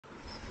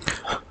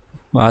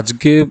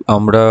আজকে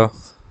আমরা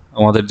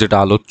আমাদের যেটা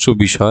আলোচ্য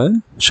বিষয়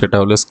সেটা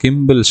হলো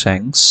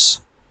স্কিম্বলশ্যাঙ্কস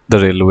the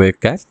railway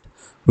cat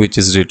which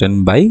is written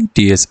by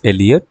T.S..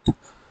 Elliot.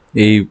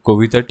 এই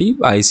কবিতাটি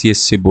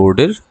আইসিএসসি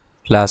বোর্ডের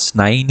ক্লাস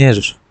 9-এর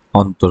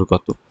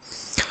অন্তর্গত।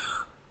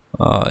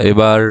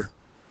 এবার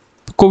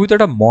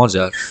কবিতাটা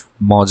মজার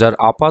মজার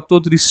আপাত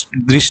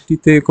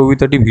দৃষ্টিতে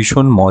কবিতাটি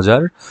ভীষণ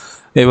মজার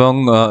এবং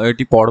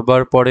এটি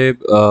পড়বার পরে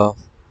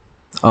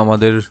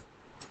আমাদের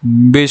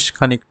বেশ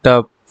খানিকটা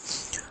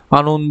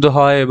আনন্দ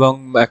হয় এবং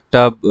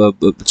একটা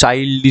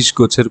চাইল্ডিশ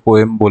গোছের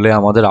পোয়েম বলে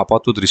আমাদের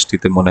আপাত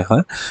দৃষ্টিতে মনে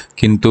হয়,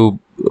 কিন্তু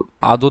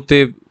আদতে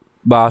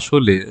বা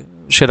আসলে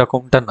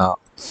সেরকমটা না।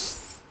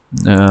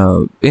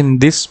 In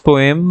this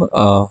poem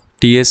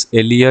T.S..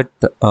 Elliot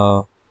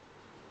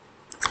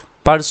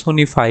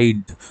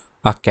পার্সোনিফাইড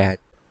a cat.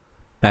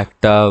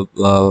 একটা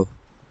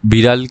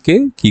বিড়ালকে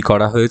কি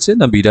করা হয়েছে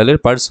না, বিড়ালের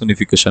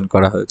পার্সোনিফিকেশন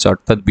করা হয়েছে,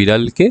 অর্থাৎ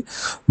বিড়ালকে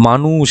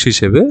মানুষ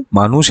হিসেবে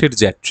মানুষের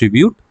যে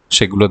অ্যাট্রিবিউট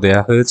সেগুলো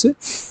দেয়া হয়েছে।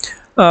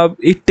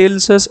 It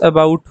tells us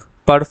about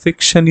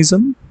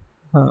perfectionism.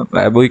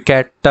 ওই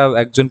ক্যাটটা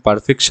একজন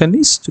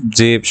পারফেকশনিস্ট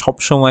যে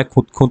সবসময়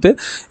খুঁতখুঁতে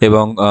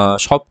এবং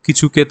সব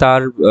কিছুকে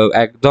তার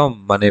একদম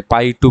মানে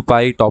পাই two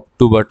pi top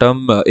to bottom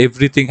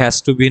everything has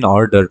to be in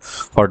order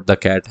for the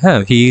cat. হ্যাঁ,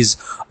 he is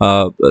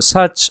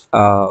such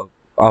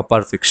a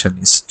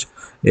perfectionist.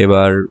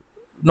 এবার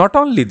নট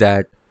অনলি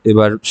দ্যাট,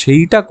 এবার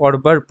সেইটা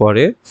করবার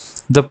পরে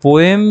the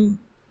poem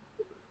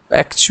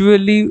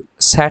actually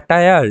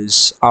satires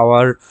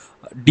our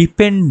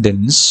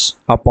dependence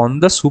upon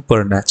the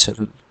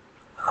supernatural.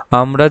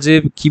 আমরা যে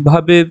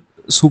কিভাবে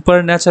super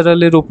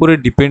ন্যাচারালের ওপরে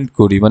ডিপেন্ড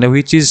করি, মানে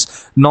which is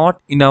not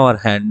in our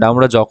hand.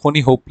 আমরা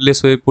যখনই হোপলেস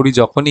হয়ে পড়ি,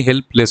 যখনই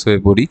হেল্পলেস হয়ে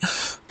পড়ি,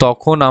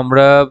 তখন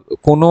আমরা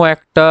কোনো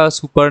একটা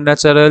সুপার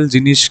ন্যাচারাল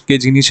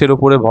জিনিসের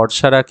ওপরে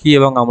ভরসা রাখি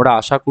এবং আমরা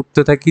আশা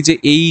করতে থাকি যে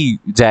এই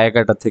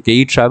জায়গাটা থেকে,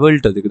 এই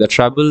ট্রাভেলটা থেকে, the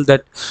travel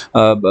that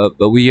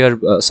we are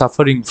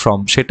suffering from,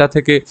 সেটা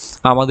থেকে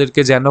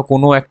আমাদেরকে যেন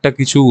কোনো একটা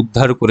কিছু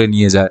উদ্ধার করে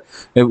নিয়ে যায়,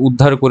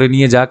 উদ্ধার করে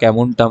নিয়ে যাক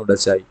এমনটা আমরা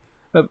চাই।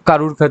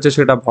 কারুর কাছে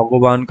সেটা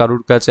ভগবান,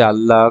 কারুর কাছে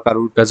আল্লাহ,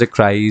 কারুর কাছে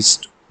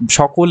ক্রাইস্ট।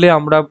 সকলে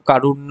আমরা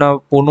কারুর না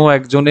কোনো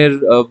একজনের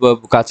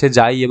কাছে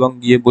যাই এবং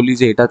গিয়ে বলি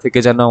যে এটা থেকে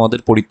যেন আমাদের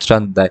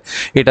পরিত্রাণ দেয়,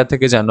 এটা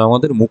থেকে যেন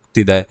আমাদের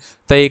মুক্তি দেয়।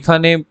 তাই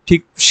এখানে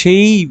ঠিক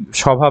সেই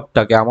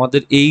স্বভাবটাকে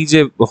আমাদের এই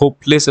যে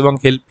হোপলেস এবং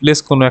হেল্পলেস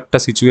কোনো একটা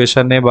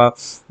সিচুয়েশনে বা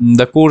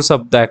দ্য কোর্স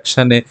অফ দ্য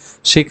অ্যাকশনে,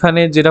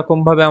 সেখানে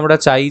যেরকমভাবে আমরা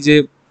চাই যে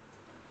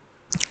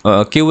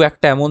কেউ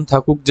একটা এমন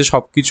থাকুক যে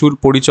সবকিছুর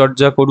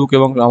পরিচর্যা করুক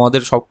এবং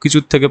আমাদের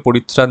সবকিছুর থেকে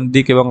পরিত্রাণ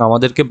দিক এবং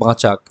আমাদেরকে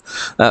বাঁচাক,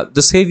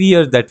 the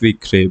severe that we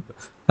crave.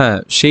 হ্যাঁ,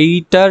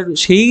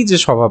 সেই যে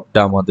স্বভাবটা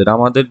আমাদের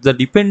আমাদের দ্য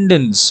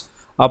ডিপেন্ডেন্স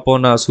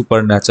আপন আ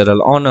super natural,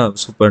 on a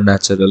super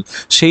natural,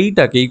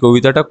 সেইটাকে এই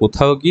কবিতাটা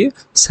কোথাও গিয়ে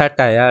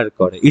স্যাটায়ার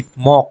করে। ইট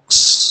মক্স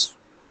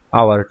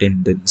আওয়ার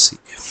টেন্ডেন্সি।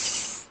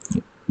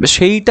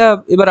 সেইটা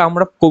এবার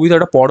আমরা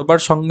কবিতাটা পড়বার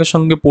সঙ্গে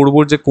সঙ্গে পড়বো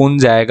যে কোন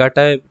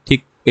জায়গাটায়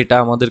ঠিক এটা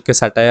আমাদেরকে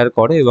স্যাটায়ার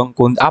করে এবং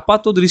কোন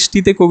আপাত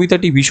দৃষ্টিতে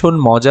কবিতাটি ভীষণ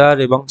মজার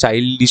এবং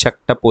চাইল্ডিশ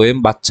একটা পোয়েম,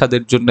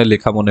 বাচ্চাদের জন্য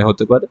লেখা মনে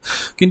হতে পারে,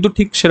 কিন্তু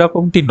ঠিক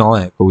সেরকমটি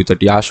নয়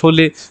কবিতাটি,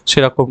 আসলে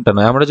সেরকমটা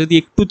নয়। আমরা যদি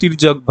একটু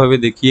তির্যকভাবে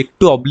দেখি,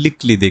 একটু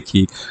অবলিকলি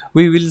দেখি,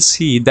 we will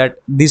see that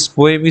this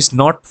poem is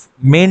not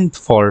meant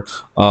for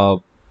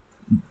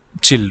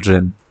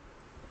children.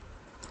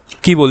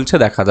 কি বলছে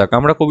দেখা যাক,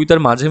 আমরা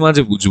কবিতার মাঝে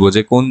মাঝে বুঝবো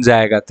যে কোন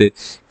জায়গাতে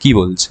কি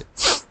বলছে।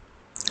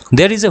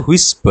 There is a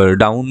whisper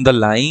down the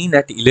line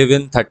at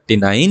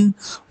 11:39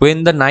 when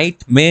the night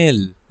mail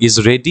is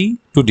ready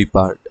to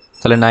depart.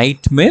 তাহলে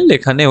নাইট মেল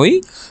এখানে ওই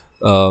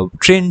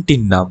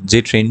ট্রেনটির নাম, যে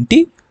ট্রেনটি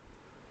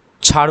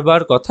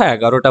ছাড়বার কথা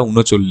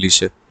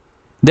 11:39-এ।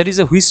 There is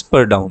a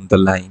whisper down the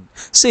line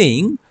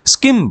saying,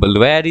 Skimble,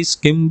 where is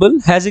Skimble?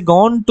 Has he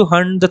gone to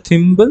hunt the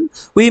thimble?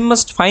 We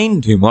must find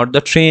him or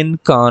the train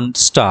can't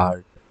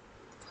start.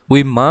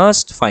 We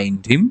must find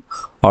him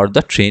or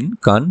the train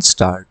can't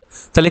start.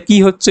 তাহলে কি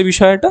হচ্ছে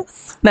বিষয়টা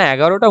না,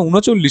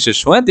 11:39-এর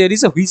সময় there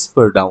is a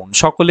whisper down,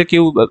 সকলে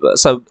কেউ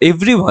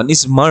everyone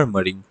is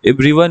murmuring,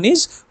 everyone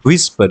is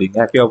whispering,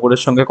 একে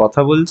অপরের সঙ্গে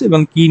কথা বলছে।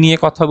 এবং কি নিয়ে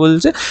কথা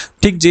বলছে,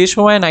 ঠিক যে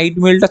সময় নাইট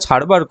মেলটা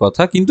ছাড়বার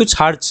কথা কিন্তু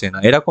ছাড়ছে না,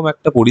 এরকম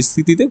একটা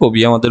পরিস্থিতিতে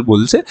কবি আমাদের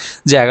বলছে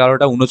যে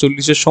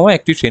 11:39-এর সময়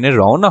একটি ট্রেনের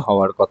রওনা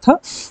হওয়ার কথা,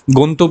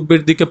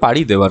 গন্তব্যের দিকে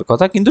পাড়ি দেওয়ার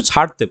কথা, কিন্তু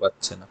ছাড়তে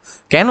পারছে না।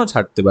 কেন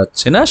ছাড়তে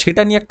পারছে না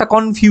সেটা নিয়ে একটা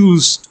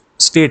কনফিউজড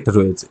স্টেট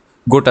রয়েছে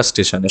গোটা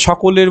স্টেশনে,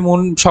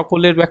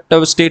 সকলের একটা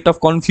স্টেট অফ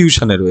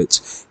কনফিউশনে রয়েছে।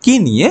 কি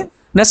নিয়ে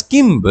না,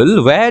 স্কিম্বল,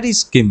 where is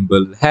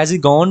স্কিম্বল, has E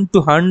gone to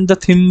hunt the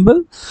thimble.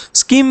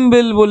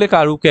 স্কিম্বেল বলে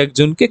কারুকে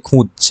একজনকে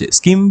খুঁজছে।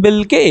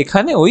 স্কিম্বেলকে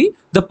এখানে ওই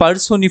দ্য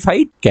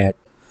পার্সোনিফাইড ক্যাট,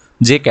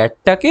 যে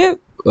ক্যাটটাকে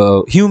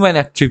হিউম্যান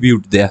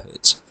অ্যাট্রিবিউট দেওয়া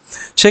হয়েছে,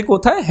 সে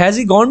কোথায়, has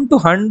E gone to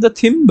hunt the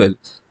thimble.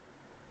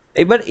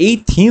 এবার এই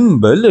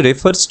thimble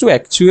refers to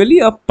actually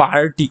a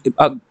party,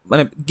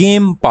 মানে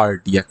গেম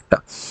পার্টি একটা।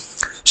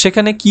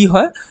 সেখানে কি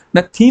হয়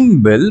না,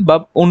 থিম্বল বা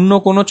অন্য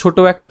কোনো ছোট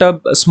একটা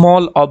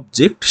স্মল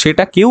অবজেক্ট,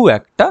 সেটা কেউ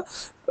একটা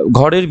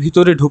ঘরের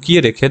ভিতরে ঢুকিয়ে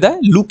রেখে দেয়,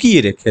 লুকিয়ে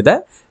রেখে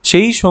দেয়।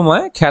 সেই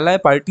সময় খেলায়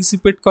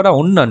পার্টিসিপেট করা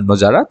অন্যান্য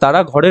যারা, তারা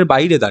ঘরের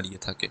বাইরে দাঁড়িয়ে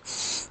থাকে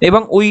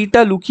এবং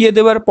ওইটা লুকিয়ে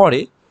দেওয়ার পরে,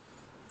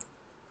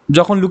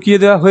 যখন লুকিয়ে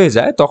দেওয়া হয়ে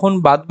যায়, তখন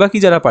বাদবাকি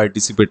যারা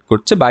পার্টিসিপেট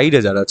করছে, বাইরে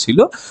যারা ছিল,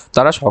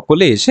 তারা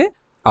সকলে এসে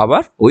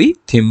আবার ওই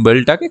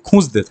থিম্বলটাকে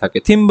খুঁজতে থাকে,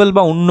 থিম্বল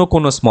বা অন্য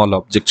কোনো স্মল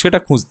অবজেক্ট, সেটা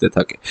খুঁজতে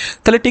থাকে।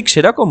 তাহলে ঠিক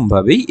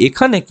সেরকমভাবেই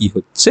এখানে কি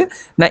হচ্ছে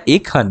না,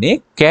 এখানে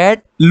ক্যাট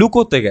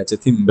লুকোতে গেছে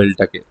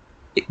থিম্বলটাকে,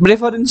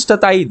 রেফারেন্সটা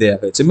তাই দেয়া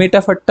হয়েছে,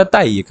 মেটাফারটা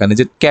তাই এখানে,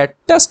 যে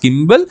ক্যাটটা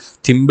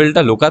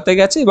থিম্বলটা লোকাতে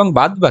গেছে এবং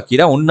বাদ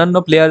বাকিরা, অন্যান্য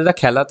প্লেয়াররা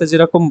খেলাতে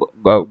যেরকম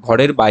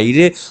ঘরের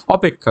বাইরে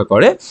অপেক্ষা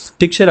করে,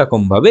 ঠিক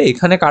সেরকম ভাবে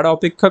এখানে কারা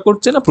অপেক্ষা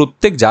করছে না,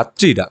 প্রত্যেক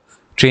যাত্রীরা,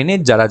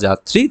 ট্রেনের যারা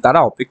যাত্রী, তারা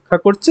অপেক্ষা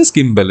করছে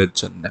স্কিম্বলের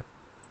জন্য।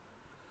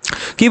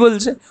 কি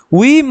বলছে,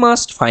 we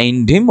must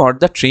find him or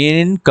the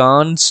train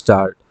কান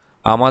স্টার্ট,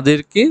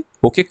 আমাদেরকে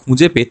ওকে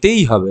খুঁজে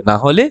পেতেই হবে, না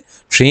হলে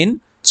ট্রেন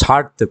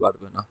ছাড়তে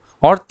পারবে না।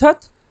 অর্থাৎ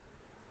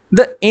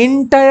দ্য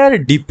এন্টায়ার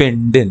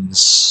ডিপেন্ডেন্স,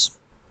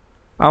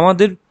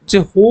 আমাদের যে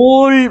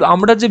হোল,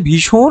 আমরা যে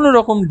ভীষণ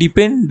রকম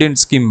ডিপেন্ডেন্ট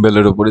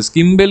স্কিম্বেলের উপরে,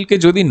 স্কিম্বেলকে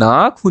যদি না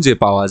খুঁজে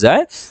পাওয়া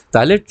যায়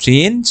তাহলে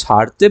ট্রেন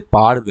ছাড়তে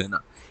পারবে না।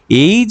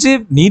 এই যে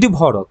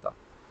নির্ভরতা,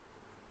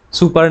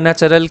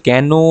 সুপারন্যাচারাল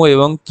কেন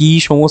এবং কি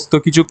সমস্ত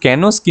কিছু,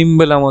 কেন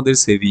স্কিম্বেল আমাদের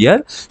সেভিয়ার,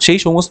 সেই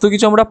সমস্ত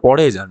কিছু আমরা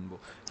পরে জানবো।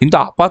 কিন্তু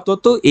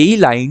আপাতত এই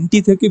লাইনটি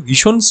থেকে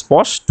ভীষণ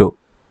স্পষ্ট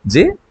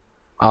যে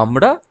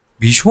আমরা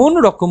ভীষণ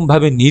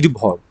রকমভাবে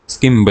নির্ভর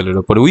স্কিম্বেলের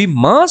ওপরে। We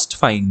must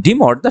find him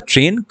or the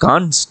train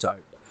Kant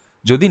start,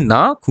 যদি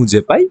না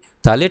খুঁজে পাই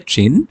তাহলে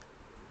ট্রেন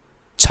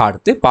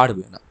ছাড়তে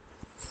পারবে না।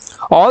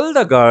 All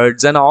the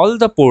guards and all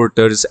the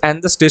porters and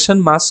the station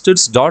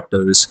master's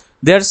daughters,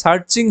 they are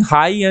searching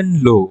high and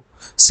low,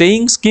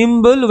 saying,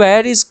 Skimble,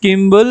 where is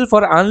Skimble?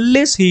 For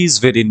unless he is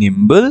very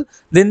nimble,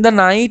 then the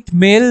night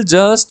mail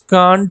just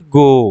can't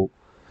go.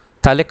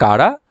 তাহলে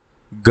কারা?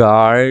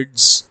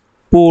 Guards,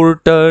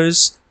 porters,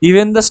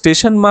 even the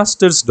station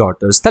master's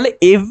daughters. তাহলে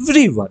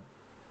everyone,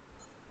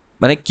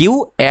 মানে কেউ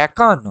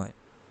একা নয়,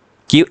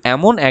 কেউ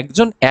এমন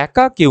একজন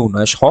একা কেউ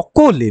নয়,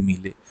 সকলে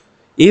মিলে।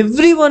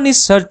 Everyone is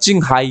searching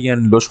high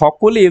and low,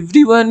 সকলে,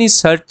 everyone is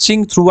searching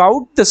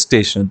throughout the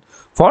station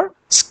for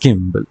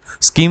Skimble.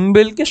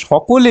 Skimble-কে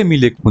সকলে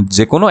মিলে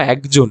খুঁজছে, কোনো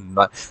একজন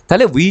নয়।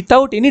 তাহলে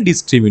উইথাউট এনি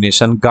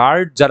ডিসক্রিমিনেশন,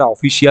 গার্ড যারা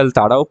অফিসিয়াল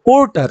তারাও,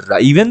 পোর্টাররা,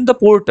 even the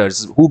পোর্টার্স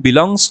who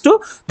belongs to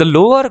the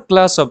lower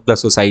class of the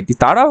society,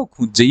 তারাও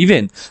খুঁজছে,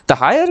 even the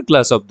higher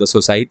class of the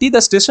society,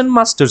 the station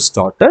masters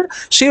daughter,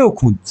 সেও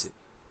খুঁজছে।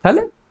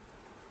 তাহলে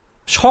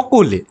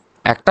সকলে,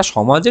 একটা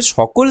সমাজের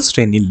সকল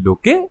শ্রেণীর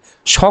লোকে,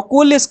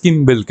 সকলে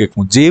স্কিম্বেলকে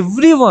খুঁজছে।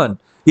 এভরিওয়ান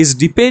ইজ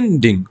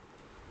ডিপেন্ডিং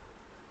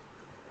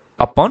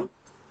আপন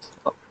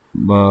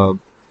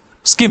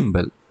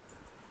Skimble.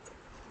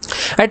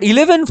 At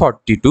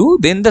 11:42,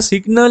 then the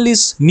signal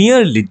is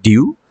nearly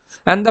due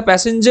and the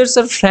passengers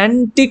are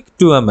frantic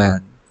to a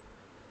man.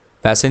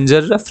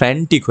 প্যাসেঞ্জাররা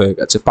ফ্র্যান্টিক হয়ে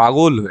গেছে,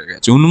 পাগল হয়ে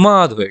গেছে,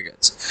 উন্মাদ হয়ে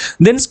গেছে।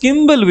 Then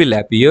Skimble will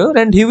appear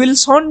and he will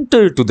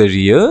saunter to the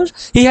rear.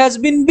 He has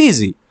been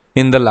busy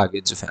in the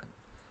luggage van.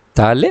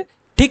 তাহলে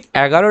ঠিক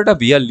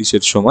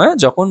 11:42 সময়,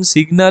 যখন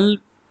সিগন্যাল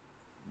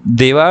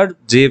দেওয়ার,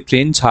 যে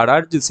ট্রেন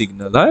ছাড়ার যে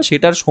সিগন্যাল হয়,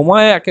 সেটার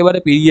সময় একেবারে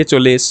পেরিয়ে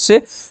চলে এসছে,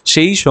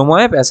 সেই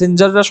সময়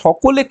প্যাসেঞ্জাররা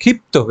সকলে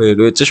ক্ষিপ্ত হয়ে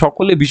রয়েছে,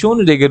 সকলে ভীষণ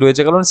রেগে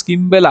রয়েছে, কারণ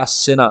স্কিম্বেল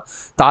আসছে না।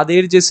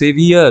 তাদের যে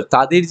সেভিয়ার,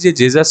 তাদের যে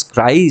জেসাস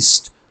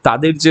ক্রাইস্ট,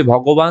 তাদের যে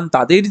ভগবান,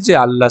 তাদের যে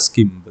আল্লাহ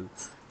স্কিম্বেল,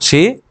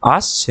 সে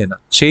আসছে না।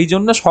 সেই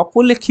জন্য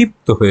সকলে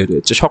ক্ষিপ্ত হয়ে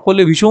রয়েছে,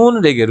 সকলে ভীষণ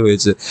রেগে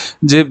রয়েছে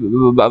যে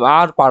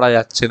আর পারা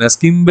যাচ্ছে না,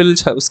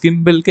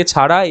 স্কিম্বেলকে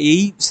ছাড়া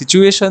এই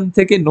সিচুয়েশন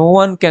থেকে no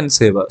one can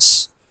save us.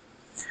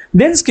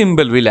 Then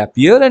Skimble will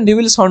appear and he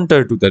will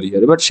saunter to the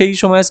rear. But সেই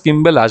সময়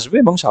স্কিম্বেল আসবে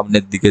এবং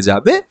সামনের দিকে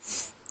যাবে।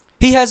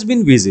 He has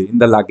been busy in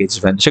the luggage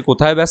van. সে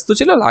কোথায় ব্যস্ত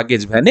ছিল?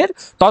 লাগেজ ভ্যানের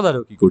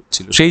তদারকি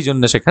করছিল, সেই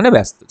জন্য সেখানে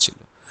ব্যস্ত ছিল।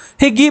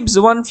 He gives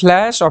one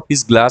flash of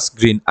his glass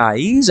green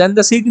eyes and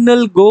the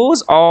signal goes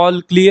all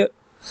clear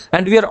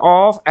and we are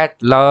off at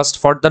last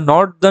for the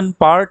northern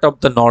part of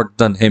the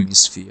northern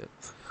hemisphere.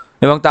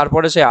 এবং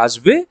তারপরে সে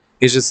আসবে,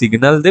 এসে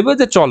সিগন্যাল দেবে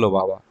যে চলো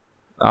বাবা,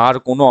 আর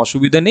কোনো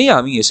অসুবিধা নেই,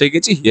 আমি এসে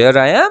গেছি, হিয়ার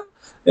আই অ্যাম,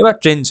 এবার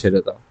ট্রেন ছেড়ে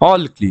দাও,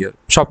 অল ক্লিয়ার,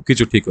 সব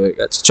কিছু ঠিক হয়ে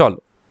গেছে, চলো।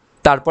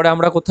 তারপরে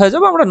আমরা কোথায়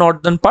যাব? আমরা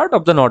Northern part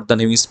of the Northern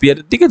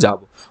হেমিস্ফিয়ারের দিকে যাব।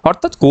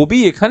 অর্থাৎ কবি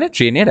এখানে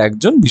ট্রেনের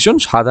একজন ভীষণ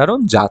সাধারণ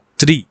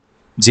যাত্রী,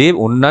 যে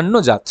অন্যান্য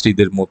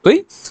যাত্রীদের মতোই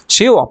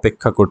সেও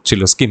অপেক্ষা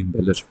করছিল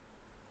স্কিম্বেলের।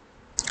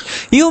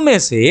 You may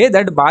say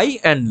that by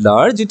and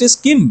large it is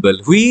Skimble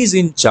who is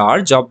in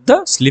charge of the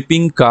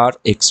sleeping car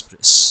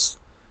express.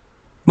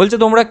 বলছে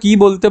তোমরা কি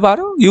বলতে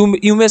পারো?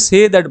 You may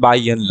say that by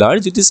and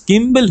large it is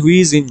Skimble who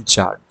is in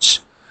charge.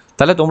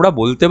 তাহলে তোমরা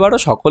বলতে পারো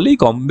সকলেই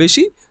কম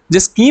বেশি যে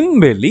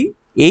স্কিম্বেলই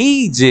এই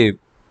যে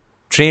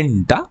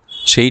ট্রেনটা,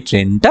 সেই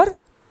ট্রেনটার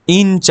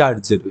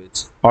ইনচার্জে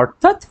রয়েছে,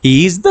 অর্থাৎ he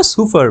is the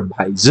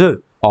supervisor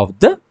of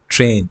the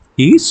train,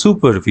 he is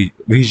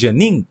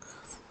সুপারভিশনিং।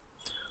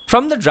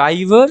 From the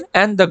driver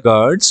and the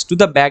guards to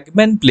the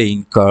bagman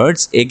playing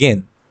cards, again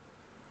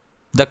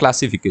the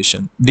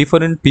classification,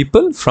 different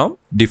people from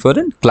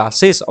different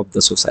classes of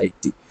the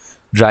society,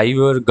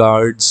 driver,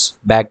 guards,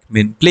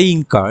 bagmen,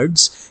 playing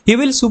cards, he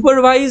will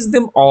supervise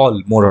them all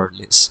more or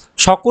less,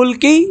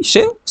 সকলকেই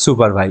সে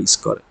supervise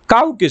করে,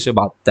 কাউকে সে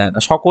বাদ দেয় না,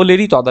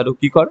 সকলেরই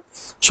তদারকি করে,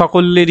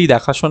 সকলেরই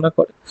দেখাশোনা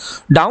করে।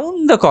 Down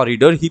the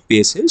corridor he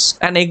পেসেস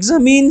and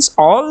examines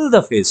all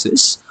the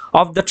faces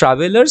of the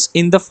travellers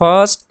in the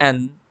first and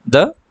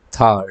the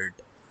third.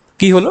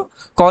 কি হলো,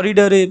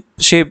 করিডোরে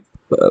সে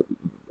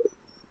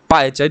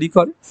পায়চারি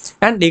করে,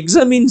 and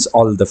examines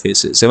all the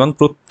faces, এবং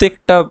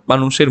প্রত্যেকটা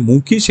মানুষের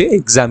মুখই সে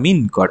এক্সামিন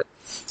করে,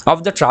 of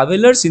the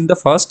travellers in the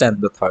first and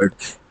the third,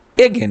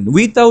 again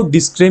without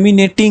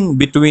discriminating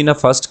between a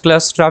first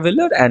class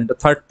traveler and a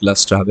third class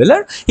traveler,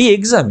 he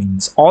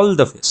examines all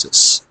the faces,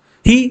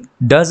 he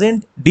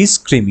doesn't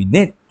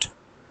discriminate,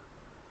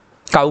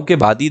 কাউকে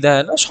বাদই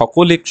দেয় না,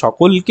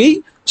 সকলকেই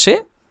সে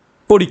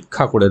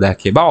পরীক্ষা করে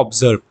দেখে বা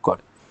অবজার্ভ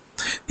করে।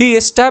 He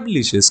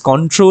establishes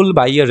control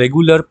by a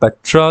regular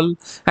patrol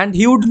and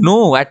he would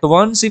know at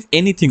once if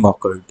anything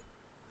occurred.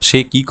 সে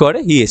কি করে,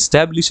 he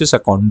establishes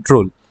a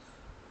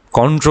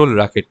control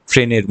রাখে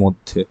ট্রেনের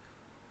মধ্যে,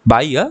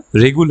 by a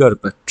regular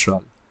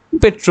patrol,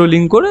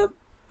 patrolling করে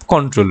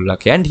কন্ট্রোল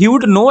রাখে, and he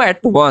would know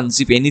at once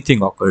if anything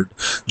occurred,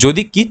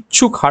 যদি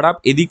কিচ্ছু খারাপ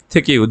এদিক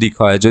থেকে ওদিক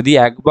হয়, যদি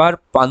একবার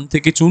পান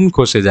থেকে চুন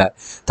খসে যায়,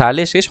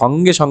 তাহলে সে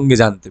সঙ্গে সঙ্গে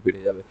জানতে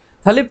পেরে যাবে।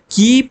 তাহলে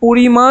কি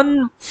পরিমাণ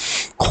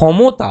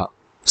ক্ষমতা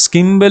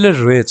স্কিম্বেলের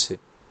রয়েছে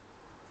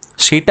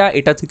সেটা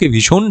এটা থেকে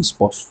ভীষণ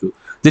স্পষ্ট,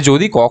 যে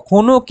যদি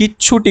কখনো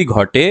কিচ্ছুটি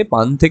ঘটে,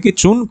 পান থেকে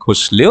চুন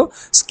খসলেও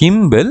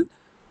স্কিম্বেল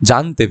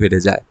জানতে পেরে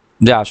যায়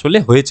যে আসলে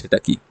হয়েছেটা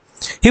কি।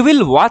 He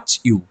will watch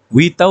you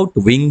without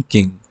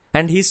winking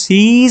and he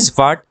sees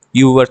what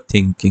you are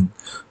thinking.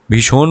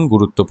 ভীষণ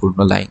গুরুত্বপূর্ণ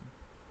লাইন।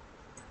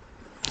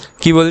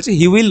 কি বলছে,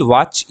 he will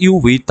watch you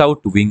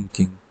without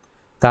winking,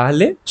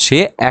 তাহলে সে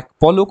এক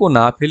পলকও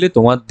না ফেলে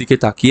তোমার দিকে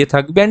তাকিয়ে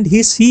থাকবে, and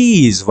he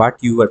sees what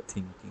you are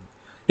thinking,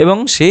 এবং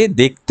সে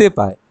দেখতে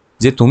পায়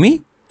যে তুমি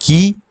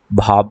কি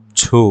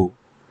ভাবছো,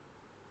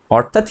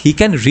 অর্থাৎ he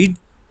can read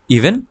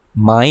even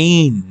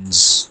minds।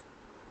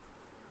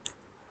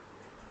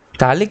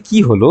 তাহলে কি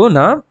হলো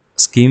না,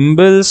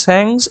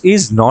 Skimbleshanks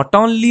is not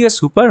only a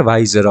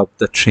supervisor of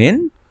the train,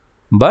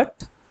 but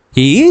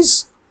he is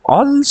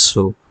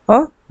also a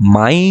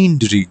mind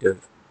reader।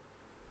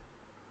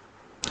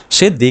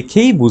 সে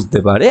দেখেই বুঝতে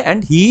পারে, and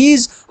he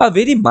is a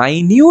very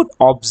minute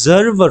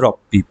observer of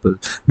people,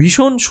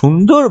 ভীষণ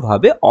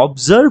সুন্দরভাবে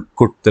অবজার্ভ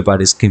করতে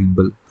পারে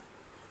স্কিম্বল,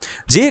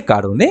 যে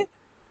কারণে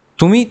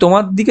তুমি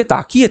তোমার দিকে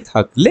তাকিয়ে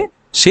থাকলে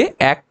সে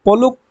এক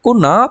পলক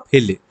না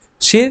ফেলে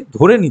সে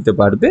ধরে নিতে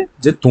পারবে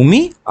যে তুমি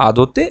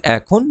আদতে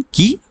এখন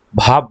কি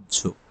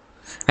ভাবছো।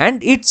 And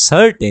it's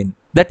certain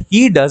that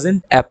he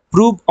doesn't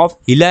approve of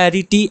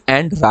হিলারিটি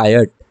and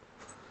riot,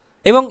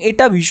 এবং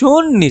এটা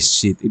ভীষণ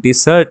নিশ্চিত, it is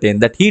certain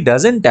that he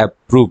doesn't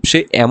approve, সে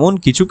এমন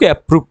কিছুকে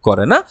অ্যাপ্রুভ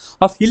করে না,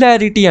 অফ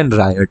হিলারিটি অ্যান্ড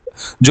রায়ট,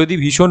 যদি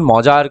ভীষণ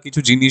মজার কিছু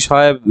জিনিস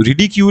হয়,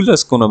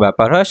 রিডিকিউলাস কোনো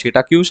ব্যাপার হয়,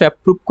 সেটাকেও সে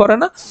অ্যাপ্রুভ করে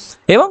না,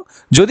 এবং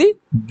যদি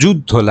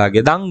যুদ্ধ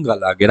লাগে, দাঙ্গা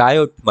লাগে,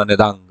 রায়ট মানে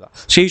দাঙ্গা,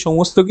 সেই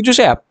সমস্ত কিছু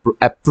সে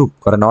অ্যাপ্রুভ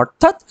করে না।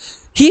 অর্থাৎ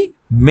হি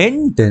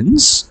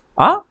maintenance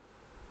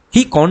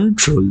he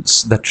controls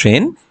the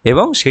train,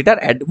 এবং সেটার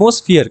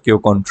অ্যাটমসফিয়ারকেও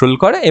কন্ট্রোল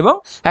করে, এবং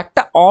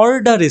একটা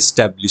অর্ডার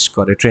এস্টাবলিশ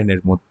করে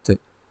ট্রেনের মধ্যে,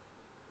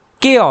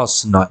 কেয়স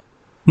নয়,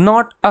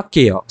 নট আ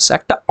কেয়স,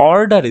 একটা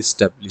অর্ডার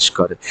এস্টাবলিশ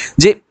করে,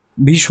 যে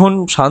ভীষণ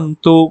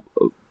শান্ত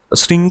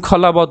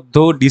শৃঙ্খলাবদ্ধ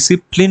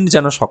ডিসিপ্লিন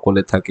যেন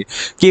সকলে থাকে,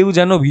 কেউ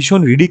যেন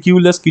ভীষণ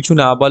রিডিকিউলাস কিছু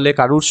না বলে,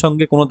 কারোর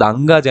সঙ্গে কোনো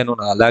দাঙ্গা যেন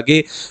না লাগে,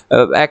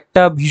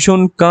 একটা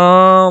ভীষণ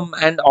কাম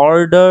অ্যান্ড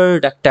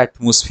অর্ডার্ড একটা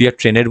অ্যাটমসফিয়ার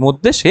ট্রেনের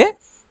মধ্যে সে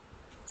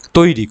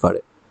তৈরি করে।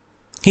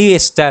 He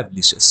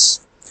establishes.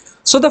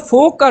 So the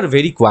folk are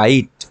very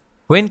quiet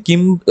when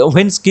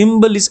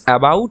Skimble is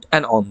about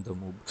and on the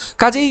move.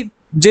 কাজেই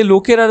যে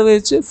লোকেরা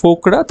রয়েছে,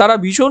 ফোকরা, তারা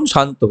ভীষণ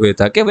শান্ত হয়ে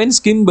থাকে when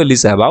Skimble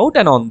is about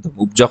and on the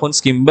move, যখন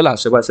স্কিম্বল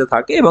আশেপাশে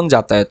থাকে এবং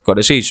যাতায়াত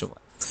করে সেই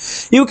সময়।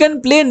 You can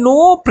play no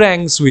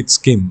pranks with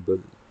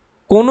Skimble.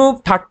 কোনো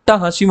ঠাট্টা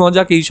হাসি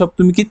মজাক এইসব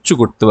তুমি কিচ্ছু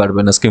করতে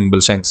পারবে না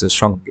Skimbleshanks-এর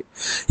সঙ্গে।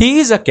 He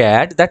is a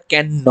cat that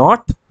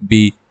cannot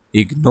be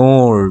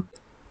ignored.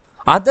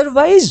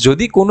 Otherwise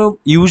যদি কোনো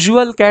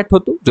ইউজুয়াল ক্যাট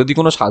হতো, যদি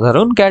কোনো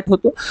সাধারণ ক্যাট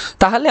হতো,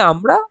 তাহলে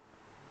আমরা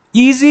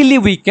easily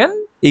we can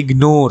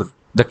ignore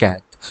the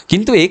cat,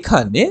 কিন্তু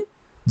এখানে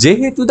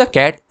যেহেতু the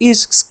cat is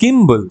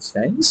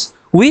Skimbleshanks,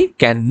 we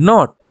can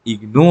not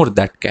ignore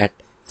that cat.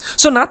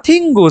 So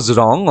nothing goes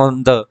wrong on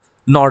the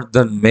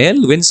Northern mail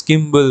when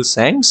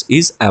Skimbleshanks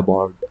is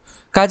abode.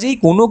 কাজেই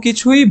কোনো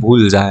কিছুই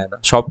ভুল যায় না,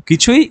 সব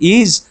কিছুই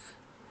is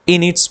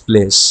in its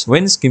place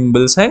when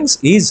Skimbleshanks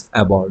is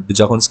aboard,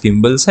 যখন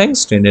Skimbleshanks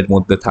ট্রেনের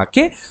মধ্যে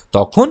থাকে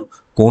তখন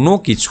কোনো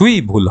কিছুই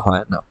ভুল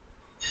হয় না।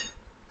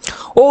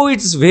 Oh,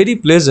 it's very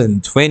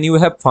pleasant when you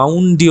have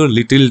found your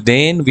little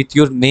den with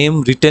your name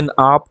written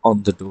up on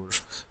the door.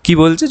 কি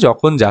বলছে,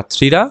 যখন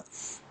যাত্রীরা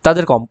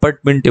তাদের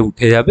কম্পার্টমেন্টে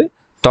উঠে যাবে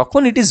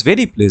তখন it is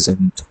very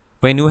pleasant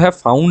when you have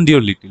found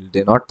your little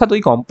den, অর্থাৎ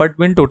ওই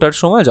কম্পার্টমেন্ট ওঠার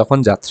সময় যখন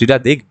যাত্রীরা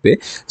দেখবে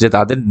যে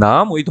তাদের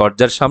নাম ওই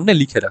দরজার সামনে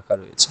লিখে রাখা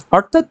রয়েছে,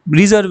 অর্থাৎ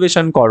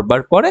রিজার্ভেশন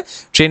করবার পরে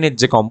ট্রেনের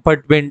যে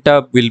কম্পার্টমেন্টটা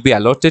will be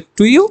allotted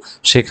to you,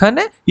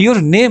 সেখানে your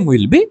name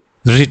will be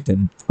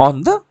written on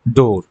the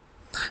door,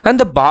 and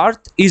the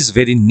berth is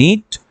very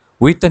neat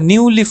with a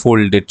newly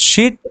folded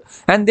sheet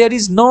and there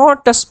is not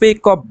a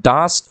speck of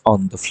dust on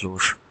the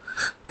floor.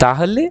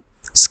 তাহলে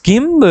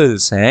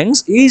Skimbleshanks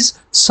is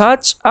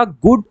such a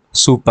good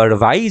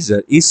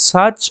supervisor, is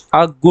such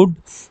a good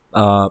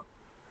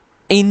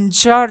in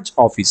charge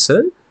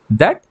officer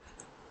that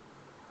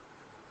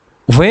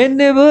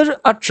whenever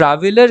a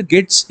traveler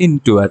gets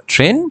into a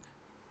train,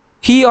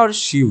 he or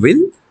she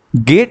will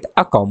get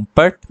a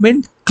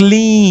compartment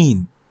clean,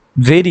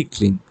 very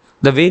clean.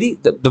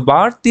 The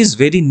berth is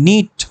very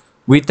neat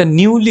with a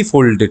newly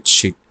folded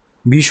sheet.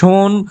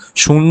 ভীষণ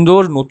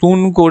সুন্দর নতুন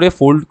করে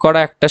fold করা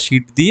একটা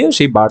sheet দিয়ে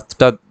সেই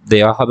বার্থটা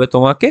দেওয়া হবে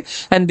তোমাকে,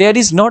 and there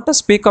is not a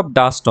spec of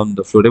dust on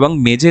the floor, এবং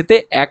মেঝেতে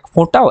এক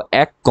ফোঁটাও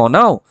এক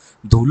কণাও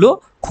ধুলো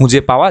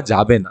খুঁজে পাওয়া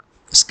যাবে না।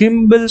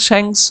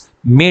 Skimbleshanks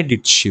made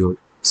it sure.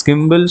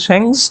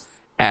 Skimbleshanks,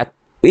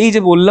 এই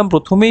যে বললাম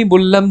প্রথমেই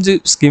বললাম যে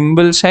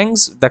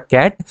Skimbleshanks the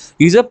cat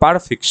is a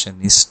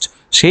perfectionist,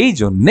 সেই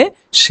জন্যে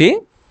সে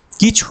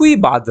কিছুই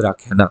বাদ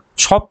রাখে না,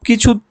 সব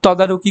কিছু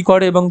তদারকি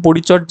করে এবং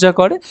পরিচর্যা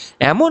করে,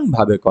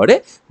 এমনভাবে করে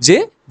যে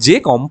যে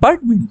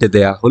কম্পার্টমেন্টে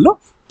দেয়া হলো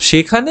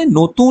সেখানে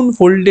নতুন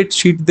ফোল্ডেড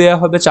শিট দেয়া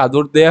হবে,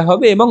 চাদর দেয়া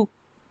হবে, এবং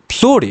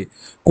ফ্লোরে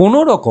কোনো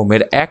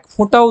রকমের এক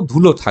ফোঁটাও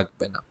ধুলো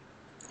থাকবে না।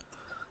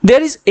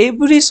 There is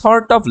every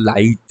sort of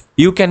light,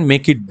 you can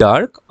make it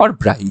dark or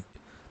bright.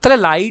 তাহলে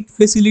লাইট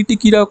ফেসিলিটি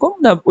কীরকম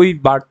না, ওই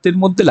বার্থের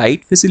মধ্যে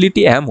লাইট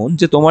ফেসিলিটি এমন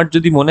যে তোমার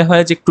যদি মনে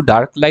হয় যে একটু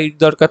ডার্ক লাইট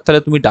দরকার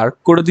তাহলে তুমি ডার্ক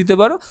করে দিতে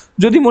পারো,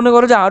 যদি মনে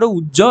করো যে আরও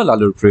উজ্জ্বল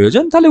আলোর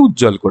প্রয়োজন তাহলে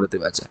উজ্জ্বল করে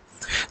দেওয়া যায়।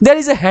 There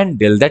is a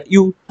handle that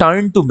you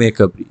turn to make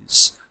a bridge,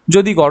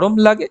 যদি গরম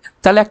লাগে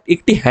তাহলে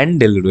একটি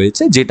হ্যান্ডেল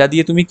রয়েছে যেটা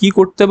দিয়ে তুমি কি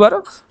করতে পারো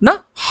না,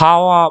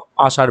 হাওয়া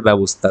আসার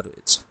ব্যবস্থা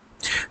রয়েছে।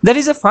 There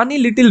is a funny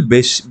little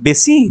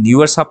basin you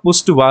are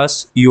supposed to wash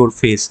your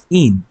face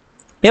in,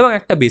 এবং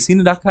একটা বেসিন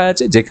রাখা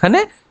আছে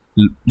যেখানে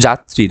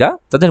যাত্রীরা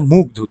তাদের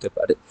মুখ ধুতে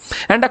পারে।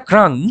 and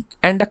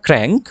a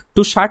crank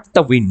to shut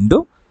the window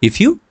if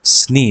you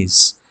sneeze,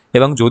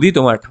 এবং যদি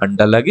তোমার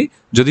ঠান্ডা লাগে,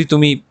 যদি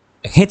তুমি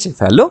হেঁচে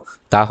ফেলো,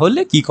 তাহলে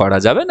কি করা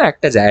যাবে না,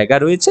 একটা জায়গা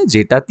রয়েছে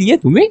যেটা দিয়ে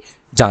তুমি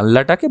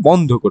জানলাটাকে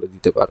বন্ধ করে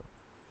দিতে পারো।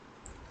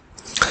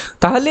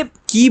 তাহলে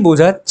কি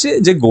বোঝাচ্ছে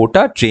যে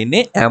গোটা ট্রেনে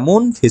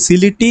এমন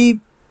ফেসিলিটি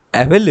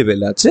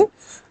অ্যাভেলেবেল আছে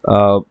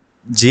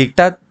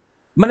যেটা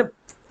মানে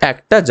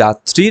একটা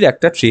যাত্রীর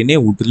একটা ট্রেনে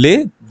উঠলে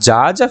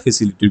যা যা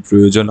ফেসিলিটির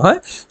প্রয়োজন হয়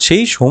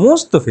সেই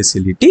সমস্ত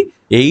ফেসিলিটি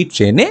এই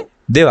ট্রেনে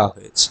দেওয়া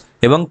হয়েছে।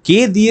 এবং কে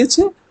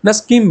দিয়েছে না,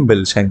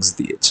 Skimbleshanks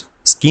দিয়েছে।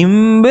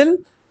 স্কিম্বেল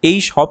এই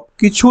সব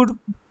কিছুর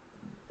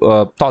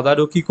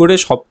তদারকি করে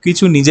সব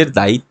কিছু নিজের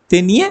দায়িত্বে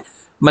নিয়ে,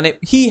 মানে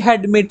he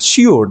had made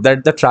sure that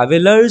the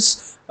travellers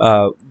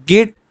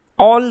gate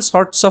all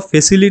sorts of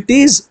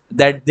facilities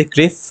that they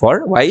crave for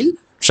while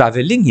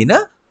traveling in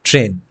a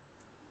train.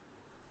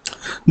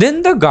 Then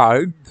the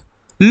guard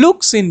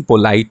looks in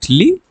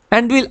politely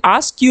and will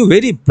ask you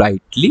very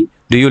brightly,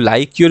 do you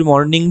like your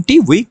morning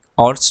tea weak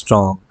or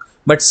strong?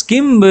 But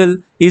Skimble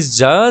is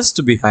just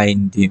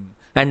behind him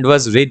and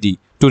was ready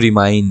to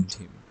remind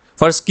him,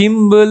 for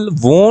Skimble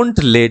won't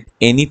let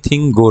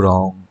anything go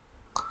wrong.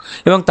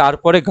 এবং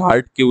তারপরে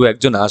guard কেউ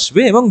একজন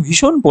আসবে এবং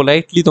ভীষণ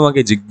politely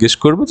তোমাকে জিজ্ঞেস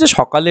করবে যে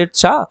সকালের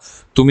চা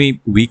তুমি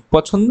উইক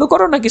পছন্দ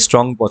করো নাকি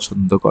স্ট্রং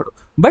পছন্দ করো,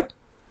 but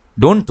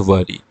don't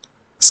worry,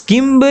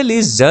 স্কিম্বেল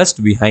is just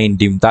behind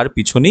him, তার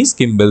পিছনেই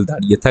স্কিম্বেল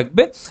দাঁড়িয়ে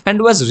থাকবে, and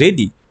was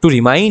ready to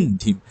remind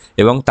হিম,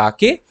 এবং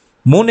তাকে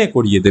মনে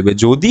করিয়ে দেবে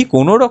যদি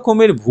কোনো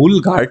রকমের ভুল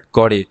গার্ড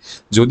করে,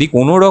 যদি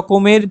কোনো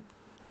রকমের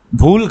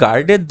ভুল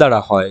গার্ডের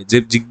দ্বারা হয়, যে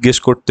জিজ্ঞেস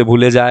করতে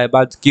ভুলে যায়,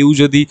 বা কেউ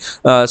যদি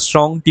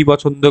স্ট্রং টি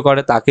পছন্দ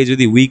করে তাকে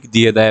যদি উইক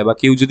দিয়ে দেয়, বা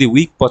কেউ যদি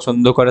উইক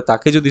পছন্দ করে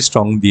তাকে যদি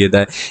স্ট্রং দিয়ে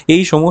দেয়,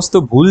 এই সমস্ত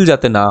ভুল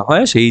যাতে না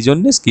হয় সেই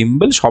জন্যে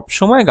স্কিম্বেল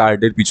সবসময়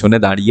গার্ডের পিছনে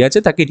দাঁড়িয়ে আছে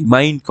তাকে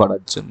রিমাইন্ড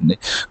করার জন্যে।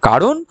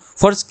 কারণ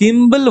ফর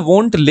স্কিম্বেল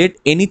ওয়ন্ট লেট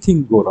এনিথিং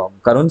গো রং,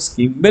 কারণ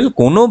স্কিম্বেল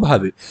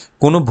কোনোভাবে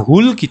কোনো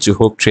ভুল কিছু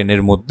হোক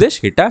ট্রেনের মধ্যে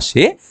সেটা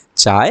সে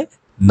চায়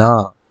না,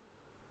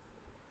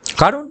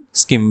 কারণ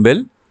স্কিম্বেল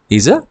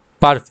is a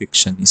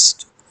perfectionist.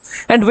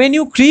 And when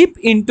you creep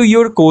into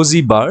your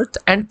cozy berth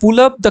and pull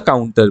up the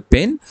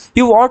counterpane,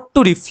 you ought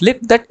to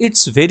reflect that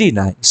it's very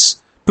nice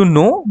to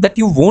know that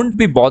you won't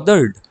be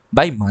bothered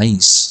by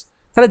mice.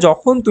 তাহলে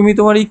যখন তুমি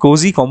তোমার এই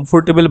cosy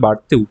comfortable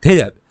বার্থে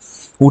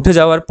উঠে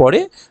যাওয়ার পরে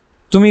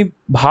তুমি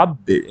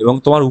ভাববে এবং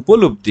তোমার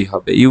উপলব্ধি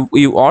হবে,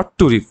 ইউ অট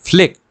টু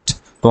রিফ্লেক্ট,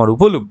 তোমার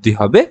উপলব্ধি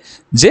হবে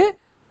যে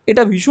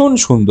এটা ভীষণ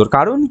সুন্দর।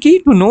 কারণ কি,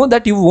 to know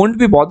that you won't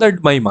be bothered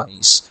by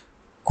মাইস,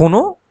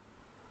 কোনো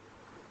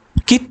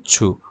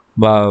কিচ্ছু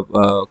বা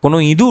কোনো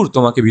ইঁদুর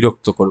তোমাকে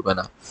বিরক্ত করবে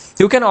না।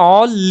 You can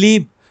all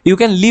leave you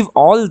can live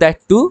all that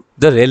to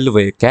the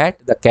railway cat,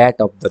 the cat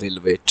of the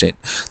railway train.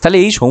 তাহলে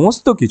এই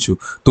সমস্ত কিছু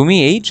তুমি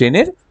এই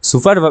ট্রেনের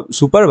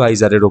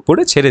সুপারভাইজারের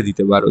ওপরে ছেড়ে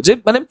দিতে পারো, যে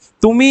মানে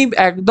তুমি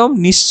একদম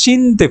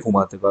নিশ্চিন্তে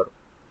ঘুমাতে পারো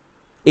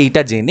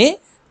এইটা জেনে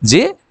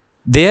যে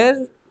there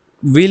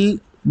will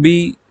be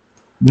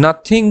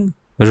nothing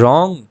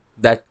wrong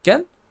that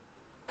can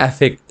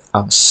affect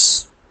us.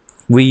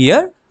 We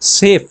are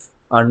safe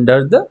under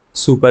the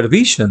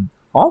supervision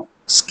of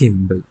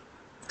Skimble.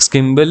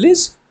 Skimble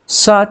is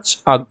such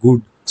a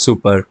good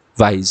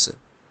supervisor.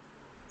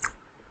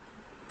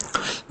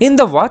 In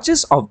the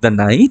watches of the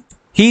night,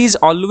 he is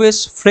always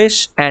fresh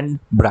and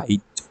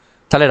bright.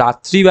 তাহলে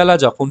রাত্রিবেলা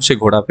যখন সে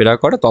ঘোরাফেরা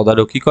করে,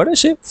 তদারকি করে,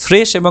 সে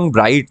fresh এবং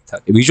bright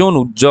থাকে, ভীষণ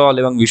উজ্জ্বল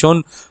এবং ভীষণ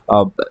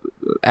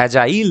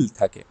অ্যাজাইল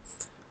থাকে,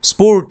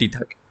 স্পোর্টি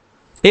থাকে।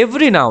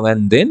 Every now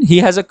and then he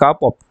has a cup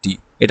of টি।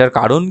 এটার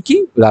কারণ কি?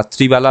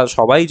 রাত্রিবেলা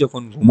সবাই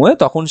যখন ঘুমোয়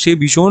তখন সে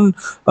ভীষণ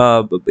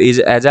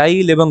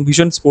অ্যাজাইল এবং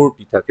ভীষণ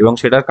স্পোর্টি থাকে, এবং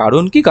সেটার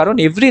কারণ কি? কারণ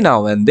every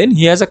now and then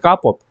he has a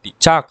cup of টি,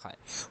 চা খায়,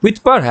 with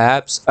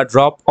perhaps a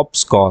drop of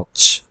Scotch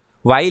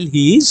while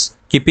he is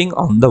keeping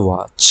on the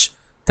watch.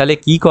 তাহলে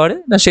কি করে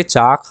না, সে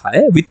চা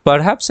খায় with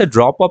perhaps A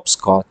drop of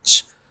Scotch,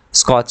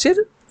 স্কচের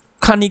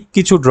খানিক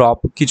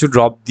কিছু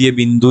ড্রপ দিয়ে,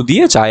 বিন্দু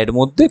দিয়ে চায়ের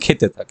মধ্যে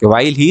খেতে থাকে,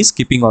 ওয়াইল he is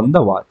keeping on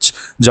the watch.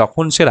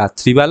 যখন সে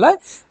রাত্রিবেলায়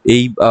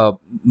এই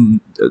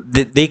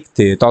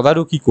দেখতে,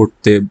 তদারকি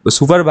করতে,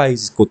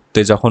 সুপারভাইজ করতে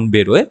যখন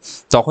বেরোয়,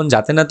 তখন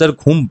যাতে না তার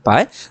ঘুম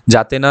পায়,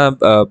 যাতে না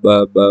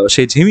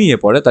সে ঝিমিয়ে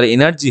পড়ে, তার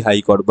এনার্জি হাই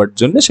করবার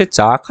জন্য সে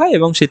চা খায়,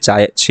 এবং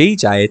সেই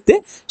চায়েতে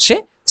সে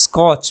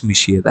স্কচ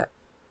মিশিয়ে দেয়।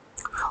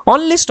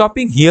 Only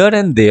stopping here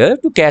and there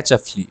to catch a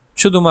flea,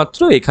 শুধুমাত্র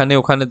এখানে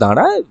ওখানে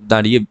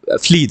দাঁড়িয়ে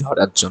ফ্লি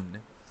ধরার জন্য।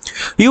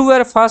 You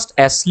were fast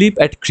asleep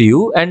at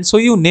Crewe and so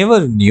you never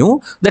knew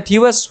that he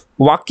was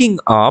walking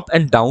up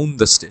and down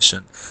the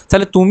station.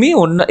 তাহলে তুমি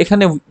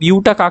এখানে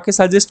ইউটা কাকে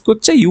সাজেস্ট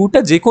করছে? ইউটা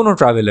যে কোনো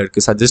ট্রাভেলারকে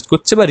সাজেস্ট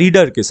করছে বা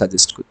রিডারকে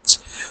সাজেস্ট করছে।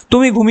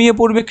 তুমি ঘুমিয়ে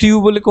পড়বে ক্রিউ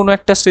বলে কোনো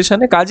একটা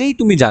স্টেশনে, কাজেই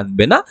তুমি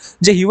জানবে না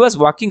যে হি was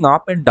walking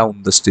up and down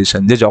the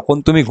station, যে যখন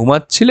তুমি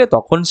ঘুমাচ্ছিলে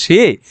তখন সে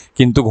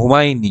কিন্তু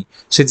ঘুমায়নি,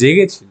 সে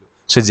জেগেছিল।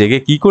 সে জেগে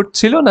কি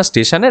করছিল না,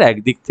 স্টেশনের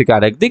একদিক থেকে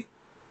আরেক দিক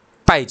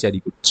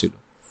পায়চারি করছিল।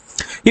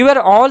 You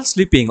were all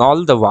sleeping all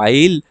the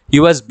while he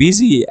was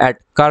busy at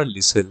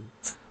Carlisle,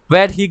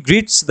 where he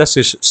greets the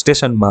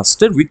station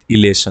master with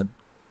elation.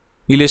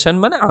 Elation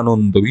মানে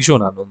আনন্দ,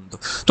 ভীষণ আনন্দ।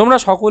 তোমরা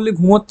সকলে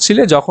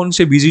ঘুমোচ্ছিলে যখন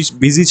সে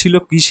বিজি ছিল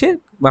কিসে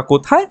বা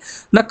কোথায়?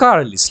 না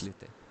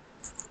কার্লিসলিতে,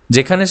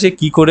 যেখানে সে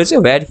কি করেছে,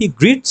 where he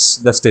greets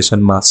the station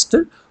master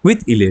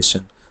with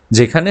elation,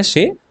 যেখানে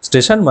সে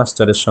স্টেশন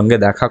মাস্টারের সঙ্গে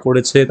দেখা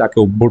করেছে, তাকে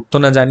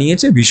অভ্যর্থনা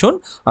জানিয়েছে ভীষণ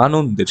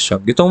আনন্দের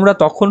সঙ্গে। তোমরা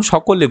তখন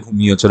সকলে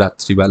ঘুমিয়েছো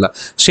রাত্রিবেলা,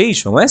 সেই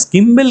সময়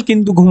স্কিম্বেল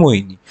কিন্তু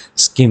ঘুমোয়নি।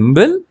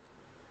 স্কিম্বেল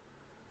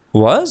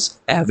ওয়াজ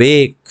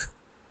awake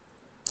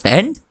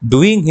and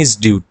doing his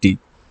duty,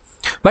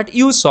 but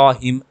you saw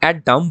him at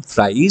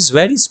Dumfries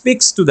where he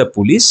speaks to the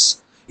police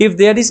if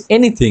there is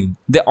anything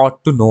they ought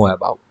to know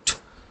about.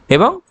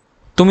 এবং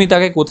তুমি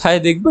তাকে কোথায়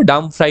দেখবে?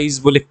 Dumfries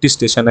বলে একটি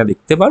স্টেশনে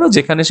দেখতে পারো,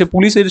 যেখানে সে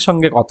পুলিশের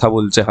সঙ্গে কথা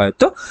বলছে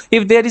হয়তো।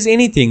 If there is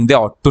anything they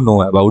ought to know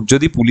about,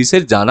 যদি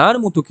পুলিশের জানার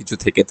মতো কিছু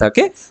থেকে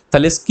থাকে,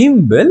 তাহলে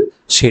স্কিম্বেল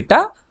সেটা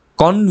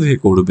কনভে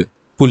করবে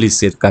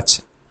পুলিশের কাছে,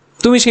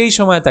 তুমি সেই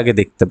সময় তাকে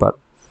দেখতে পারো।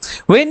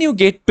 When you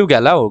get two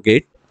গ্যালাও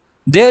gate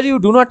there you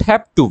do not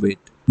have to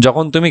wait,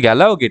 যখন তুমি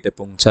গ্যালাও গেটে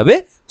পৌঁছাবে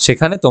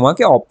সেখানে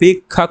তোমাকে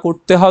অপেক্ষা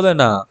করতে হবে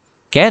না।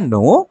 কেন?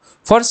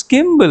 For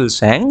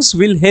Skimbleshanks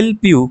will help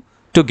you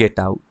to get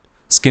out,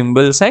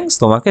 Skimbleshanks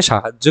তোমাকে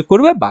সাহায্য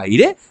করবে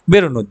বাইরে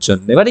বেরোনোর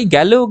জন্য। এবার এই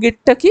গ্যালাও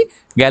গেটটা কি?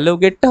 গ্যালাও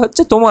গেটটা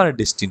হচ্ছে তোমার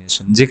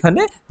ডেস্টিনেশন,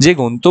 যেখানে যে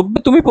গন্তব্যে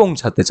তুমি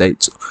পৌঁছাতে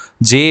চাইছো,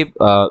 যে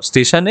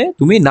স্টেশনে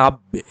তুমি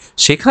নামবে,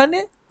 সেখানে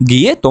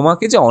গিয়ে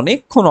তোমাকে যে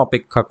অনেকক্ষণ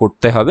অপেক্ষা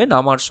করতে হবে।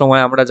 নামার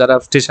সময় আমরা যারা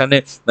স্টেশনে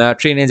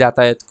ট্রেনে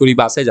যাতায়াত করি,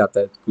 বাসে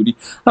যাতায়াত করি,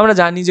 আমরা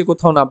জানি যে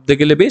কোথাও নামতে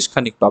গেলে বেশ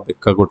খানিকটা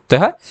অপেক্ষা করতে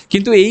হয়।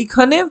 কিন্তু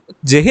এইখানে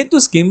যেহেতু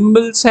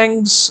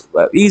Skimbleshanks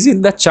is in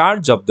the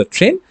charge of the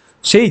train,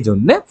 সেই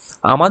জন্যে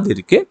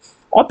আমাদেরকে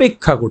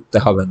অপেক্ষা করতে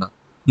হবে না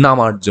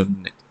নামার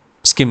জন্যে।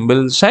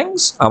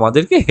 Skimbleshanks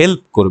আমাদেরকে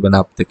হেল্প করবে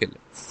নামতে গেলে।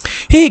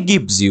 He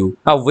gives you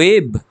a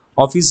wave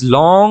of his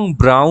long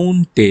brown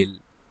টেল,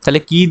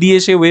 তাহলে কি দিয়ে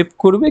সে ওয়েভ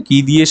করবে, কি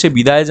দিয়ে সে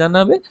বিদায়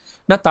জানাবে?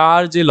 না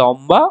তার যে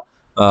লম্বা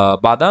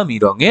বাদামি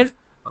রঙের,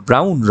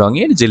 ব্রাউন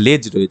রঙের যে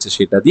লেজ রয়েছে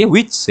সেটা দিয়ে,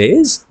 হুইচ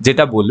সেজ,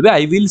 যেটা বলবে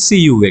I will see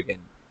you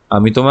again,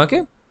 আমি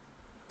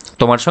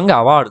তোমার সঙ্গে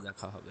আবার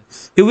দেখা হবে।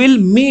 You will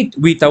meet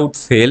without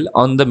fail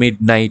on the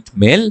midnight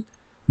mail,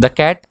 the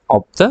cat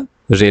of the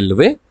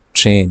railway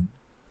train.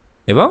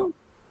 এবং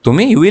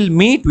তুমি you will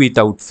meet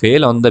without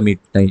fail on the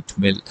midnight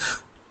mail,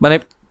 মানে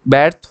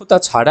ব্যর্থতা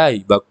ছাড়াই,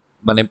 বা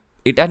মানে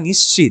এটা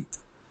নিশ্চিত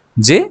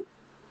যে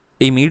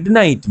এই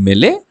মিডনাইট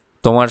মেলে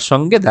তোমার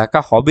সঙ্গে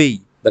দেখা হবেই,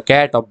 the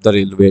cat of the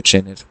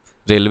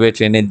railway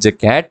ট্রেনের যে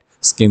cat,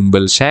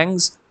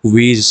 Skimbleshanks, who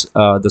is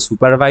the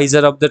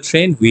supervisor of the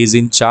train, who is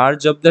in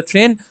charge of the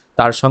train,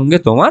 তার সঙ্গে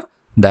তোমার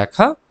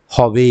দেখা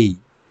হবেই।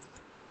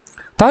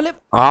 তাহলে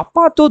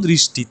আপাত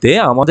দৃষ্টিতে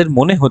আমাদের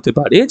মনে হতে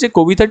পারে যে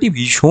কবিতাটি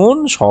ভীষণ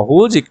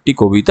সহজ একটি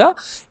কবিতা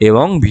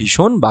এবং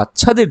ভীষণ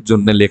বাচ্চাদের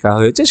জন্য লেখা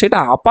হয়েছে। সেটা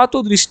আপাত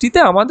দৃষ্টিতে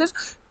আমাদের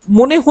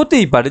মনে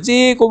হতেই পারে যে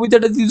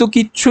কবিতাটাতে তো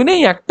কিচ্ছু নেই,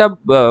 একটা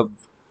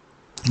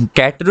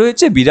ক্যাট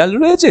রয়েছে, বিড়াল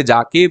রয়েছে,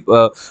 যাকে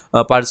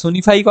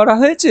পার্সোনিফাই করা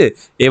হয়েছে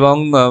এবং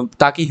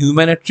তাকে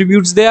হিউম্যান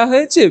অ্যাট্রিবিউটস দেওয়া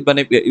হয়েছে,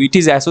 মানে it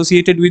is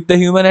associated with the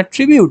human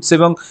attributes,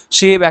 এবং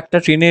সে একটা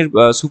ট্রেনের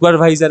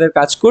সুপারভাইজারের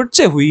কাজ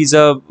করছে, হুই ইজ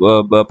আ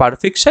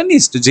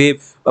পারফেকশনিস্ট, যে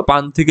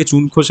পান থেকে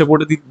চুন খসে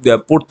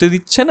পড়তে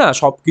দিচ্ছে না,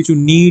 সব কিছু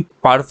নিট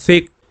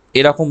পারফেক্ট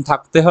এরকম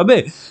থাকতে হবে,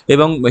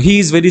 এবং হি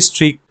ইজ ভেরি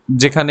স্ট্রিক্ট,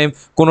 যেখানে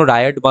কোনো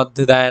রায়ট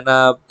বাঁধতে দেয় না,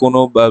 কোনো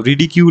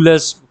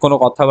রিডিকিউলাস কোনো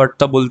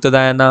কথাবার্তা বলতে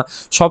দেয় না,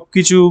 সব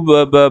কিছু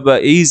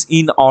ইজ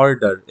ইন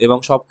অর্ডার এবং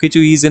সব কিছু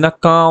is in a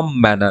come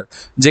manner,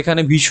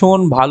 যেখানে ভীষণ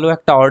ভালো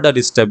একটা অর্ডার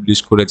এস্টাবলিশ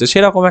করেছে,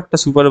 সেরকম একটা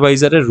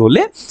সুপারভাইজারের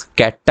রোলে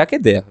ক্যাটটাকে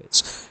দেয়া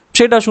হয়েছে।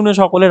 সেটা শুনে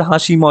সকলের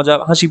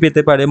হাসি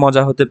পেতে পারে,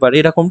 মজা হতে পারে,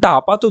 এরকমটা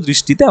আপাত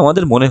দৃষ্টিতে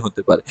আমাদের মনে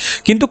হতে পারে।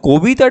 কিন্তু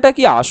কবিতাটা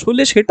কি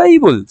আসলে সেটাই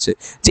বলছে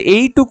যে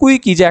এইটুকুই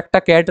কি, যে একটা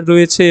ক্যাট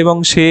রয়েছে এবং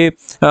সে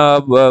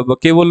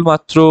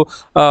কেবলমাত্র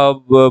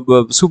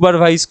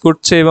সুপারভাইজ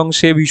করছে এবং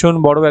সে ভীষণ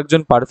বড়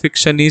একজন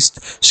পারফেকশনিস্ট,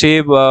 সে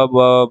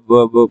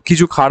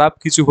কিছু খারাপ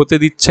কিছু হতে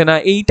দিচ্ছে না,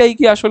 এইটাই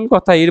কি আসল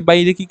কথা? এর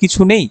বাইরে কি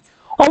কিছু নেই?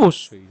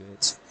 অবশ্যই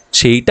রয়েছে।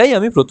 সেইটাই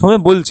আমি প্রথমে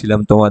বলছিলাম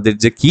তোমাদের,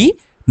 যে কি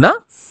না,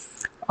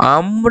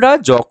 আমরা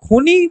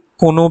যখনই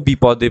কোনো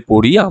বিপদে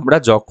পড়ি, আমরা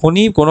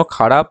যখনই কোনো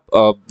খারাপ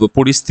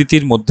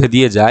পরিস্থিতির মধ্যে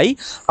দিয়ে যাই,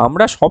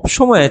 আমরা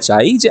সবসময়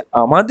চাই যে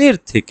আমাদের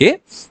থেকে,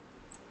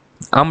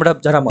 আমরা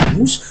যারা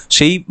মানুষ,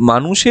 সেই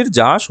মানুষের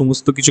যা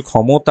সমস্ত কিছু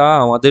ক্ষমতা,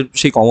 আমাদের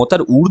সেই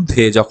ক্ষমতার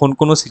ঊর্ধ্বে যখন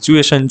কোনো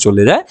সিচুয়েশন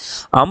চলে যায়,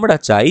 আমরা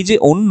চাই যে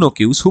অন্য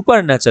কেউ সুপার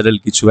ন্যাচারাল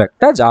কিছু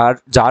একটা,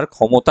 যার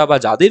ক্ষমতা বা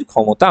যাদের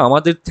ক্ষমতা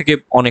আমাদের থেকে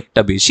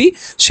অনেকটা বেশি,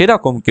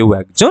 সেরকম কেউ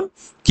একজন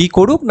কি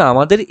করুক না,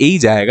 আমাদের এই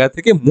জায়গা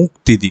থেকে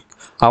মুক্তি দিক,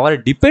 hour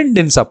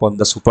dependence upon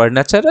the super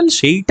natural,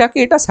 সেইটাকে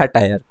এটা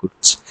স্যাটায়ার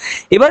করছে।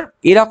 এবার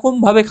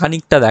এরকমভাবে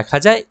খানিকটা দেখা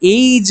যায়,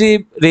 এই যে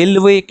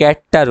রেলওয়ে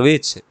ক্যাটটা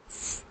রয়েছে,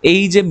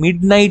 এই যে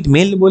মিডনাইট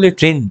মেল বলে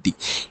ট্রেনটি,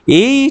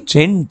 এই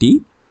ট্রেনটি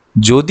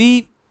যদি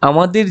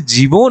আমাদের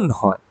জীবন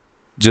হয়,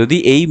 যদি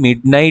এই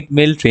মিডনাইট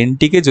মেল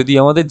ট্রেনটিকে যদি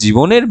আমাদের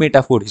জীবনের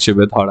মেটাফোর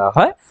হিসেবে ধরা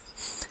হয়,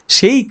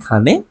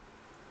 সেইখানে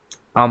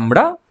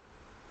আমরা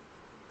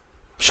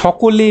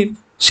সকলে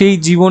সেই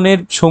জীবনের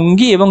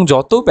সঙ্গী এবং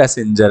যত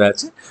প্যাসেঞ্জার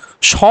আছে,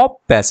 সব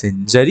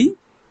প্যাসেঞ্জারই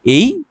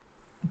এই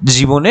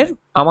জীবনের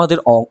আমাদের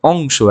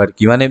অংশ আর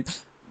কি, মানে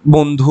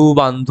বন্ধু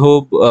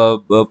বান্ধব,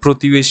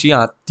 প্রতিবেশী,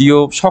 আত্মীয়,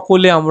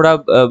 সকলে আমরা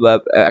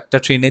একটা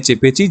ট্রেনে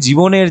চেপেছি,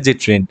 জীবনের যে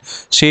ট্রেন,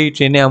 সেই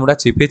ট্রেনে আমরা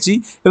চেপেছি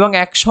এবং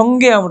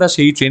একসঙ্গে আমরা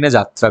সেই ট্রেনে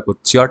যাত্রা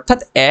করছি, অর্থাৎ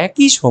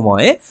একই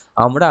সময়ে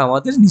আমরা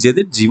আমাদের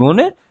নিজেদের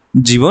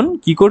জীবন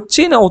কি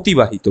করছি না,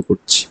 অতিবাহিত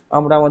করছি,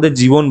 আমরা আমাদের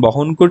জীবন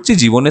বহন করছি,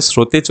 জীবনের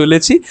স্রোতে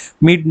চলেছি।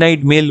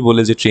 মিডনাইট মেল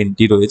বলে যে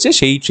ট্রেনটি রয়েছে,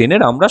 সেই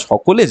ট্রেনের আমরা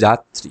সকলে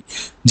যাত্রী,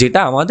 যেটা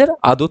আমাদের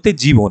আদতে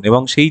জীবন,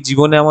 এবং সেই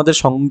জীবনে আমাদের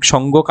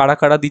সঙ্গ কারা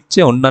কারা দিচ্ছে,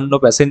 অন্যান্য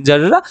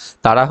প্যাসেঞ্জাররা,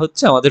 তারা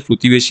হচ্ছে আমাদের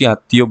প্রতিবেশী,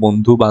 আত্মীয়,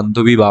 বন্ধু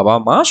বান্ধবী, বাবা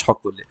মা,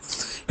 সকলে।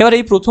 এবার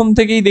এই প্রথম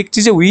থেকেই দেখছি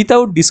যে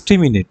উইথাউট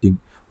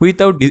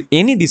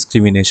এনি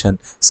ডিসক্রিমিনেশন,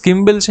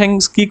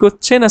 স্কিম্বলশ্যাঙ্কস কি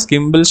করছে না,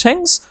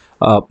 স্কিম্বলশ্যাঙ্কস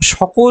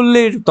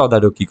সকলের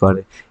তদারকি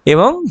করে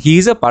এবং হি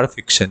ইজ আ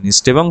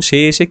পারফেকশনিস্ট, এবং সে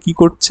এসে কি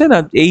করছে না,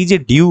 এই যে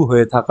ডিউ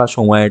হয়ে থাকা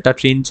সময়টা,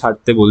 ট্রেন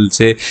ছাড়তে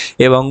বলছে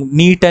এবং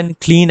নিট অ্যান্ড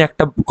ক্লিন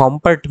একটা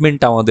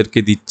কম্পার্টমেন্ট আমাদেরকে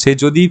দিচ্ছে।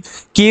 যদি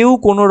কেউ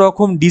কোনো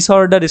রকম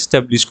ডিসঅর্ডার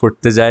এস্টাবলিশ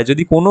করতে যায়,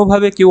 যদি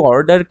কোনোভাবে কেউ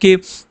অর্ডারকে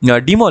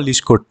ডিমলিশ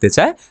করতে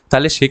চায়,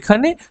 তাহলে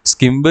সেখানে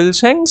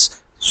স্কিম্বলশ্যাঙ্কস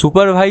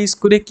সুপারভাইজ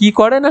করে কি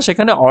করে না,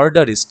 সেখানে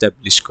অর্ডার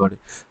এস্টাবলিশ করে।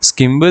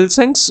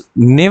 স্কিম্বলশ্যাঙ্কস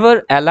never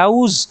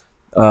allows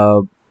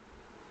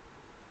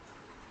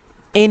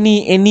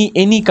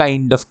any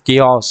kind of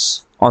chaos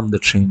on the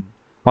train.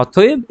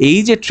 অতএব এই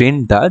যে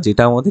ট্রেনটা,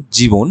 যেটা আমাদের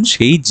জীবন,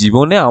 সেই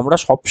জীবনে আমরা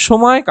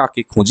সবসময়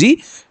কাকে খুঁজি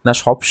না,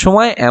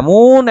 সবসময়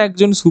এমন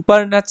একজন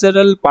সুপার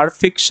ন্যাচারাল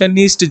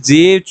পারফেকশনিস্ট,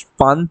 যে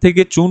পান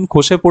থেকে চুন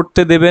খসে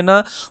পড়তে দেবে না,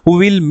 who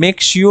will make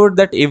sure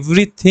that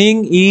everything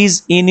is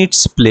in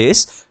it's place,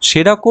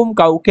 সেরকম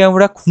কাউকে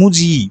আমরা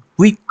খুঁজি।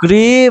 উই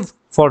ক্রেভ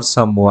ফর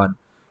সামওয়ান,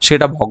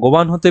 সেটা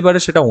ভগবান হতে পারে,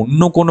 সেটা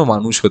অন্য কোনো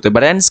মানুষ হতে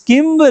পারে। And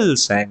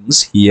স্কিম্বলশ্যাঙ্কস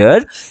here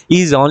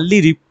is only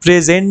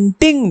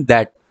representing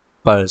that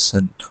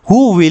person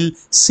who will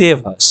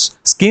save us.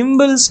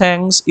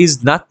 Skimbleshanks is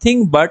nothing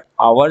but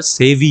our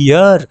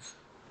savior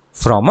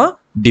from a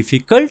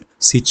difficult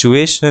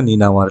situation in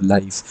our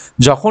life.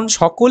 যখন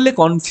সকলে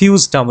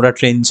কনফিউজড আমরা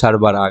ট্রেন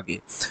ছাড়বার আগে,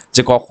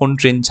 যে কখন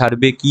ট্রেন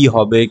ছাড়বে, কি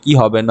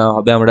হবে না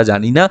হবে আমরা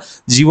জানি না,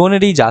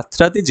 জীবনের এই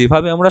যাত্রাতে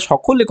যেভাবে আমরা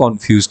সকলে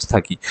কনফিউজড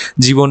থাকি,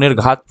 জীবনের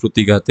ঘাত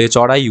প্রতিঘাতে,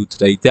 চড়াই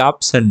উতরাইতে,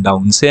 আপস অ্যান্ড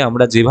ডাউনসে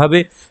আমরা যেভাবে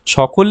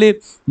সকলে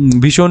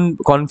ভীষণ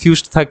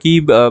কনফিউজড থাকি,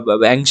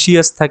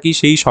 অ্যাংশিয়াস থাকি,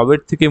 সেই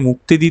সবের থেকে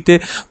মুক্তি দিতে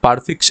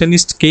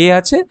পারফেকশনিস্ট কে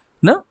আছে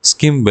না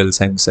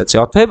স্কিম্বেলস্যাঙ্কস আছে।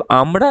 অতএব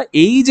আমরা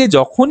এই যে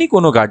যখনই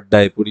কোনো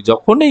গাড্ডায় পড়ি,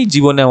 যখন এই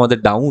জীবনে আমাদের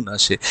ডাউন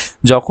আসে,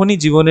 যখনই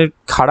জীবনের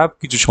খারাপ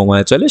কিছু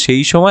সময় চলে,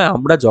 সেই সময়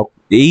আমরা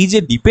এই যে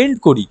ডিপেন্ড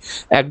করি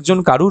একজন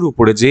কারুর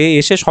উপরে যে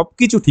এসে সব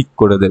কিছু ঠিক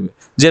করে দেবে,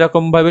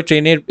 যেরকমভাবে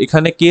ট্রেনের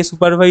এখানে কে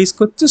সুপারভাইজ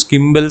করছে,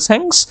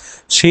 স্কিম্বেলস্যাঙ্কস,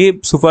 সে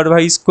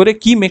সুপারভাইজ করে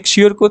কি মেক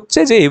শিওর করছে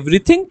যে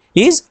everything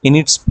is in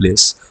it's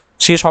place,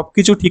 সে সব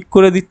কিছু ঠিক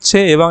করে দিচ্ছে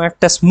এবং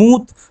একটা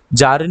স্মুথ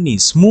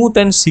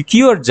অ্যান্ড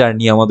সিকিউর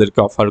জার্নি আমাদেরকে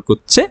অফার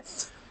করছে।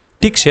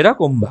 ঠিক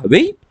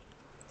সেরকমভাবেই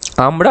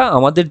আমরা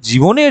আমাদের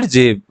জীবনের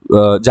যে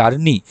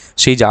জার্নি,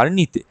 সেই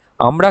জার্নিতে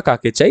আমরা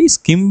কাকে চাই,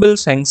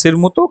 স্কিম্বেলস্যাঙ্কসের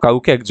মতো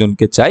কাউকে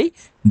একজনকে চাই,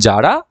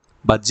 যারা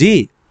বা যে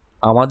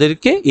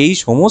আমাদেরকে এই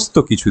সমস্ত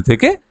কিছু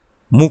থেকে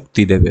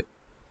মুক্তি দেবে,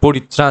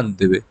 পরিত্রাণ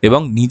দেবে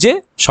এবং নিজে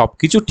সব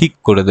কিছু ঠিক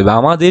করে দেবে,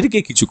 আমাদেরকে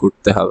কিছু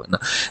করতে হবে না।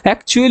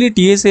 Actually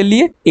T.S..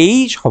 এলিয়ট এই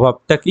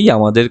স্বভাবটাকেই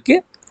আমাদেরকে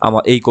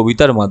এই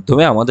কবিতার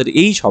মাধ্যমে আমাদের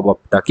এই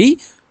স্বভাবটাকেই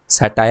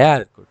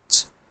স্যাটায়ার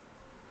করছে,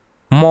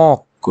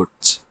 মক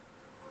করছে।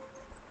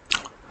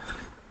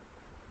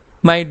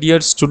 My dear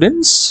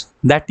students,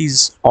 that is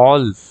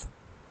all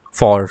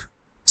for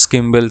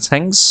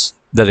Skimbleshanks,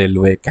 the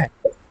railway cat.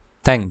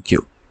 Thank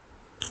you.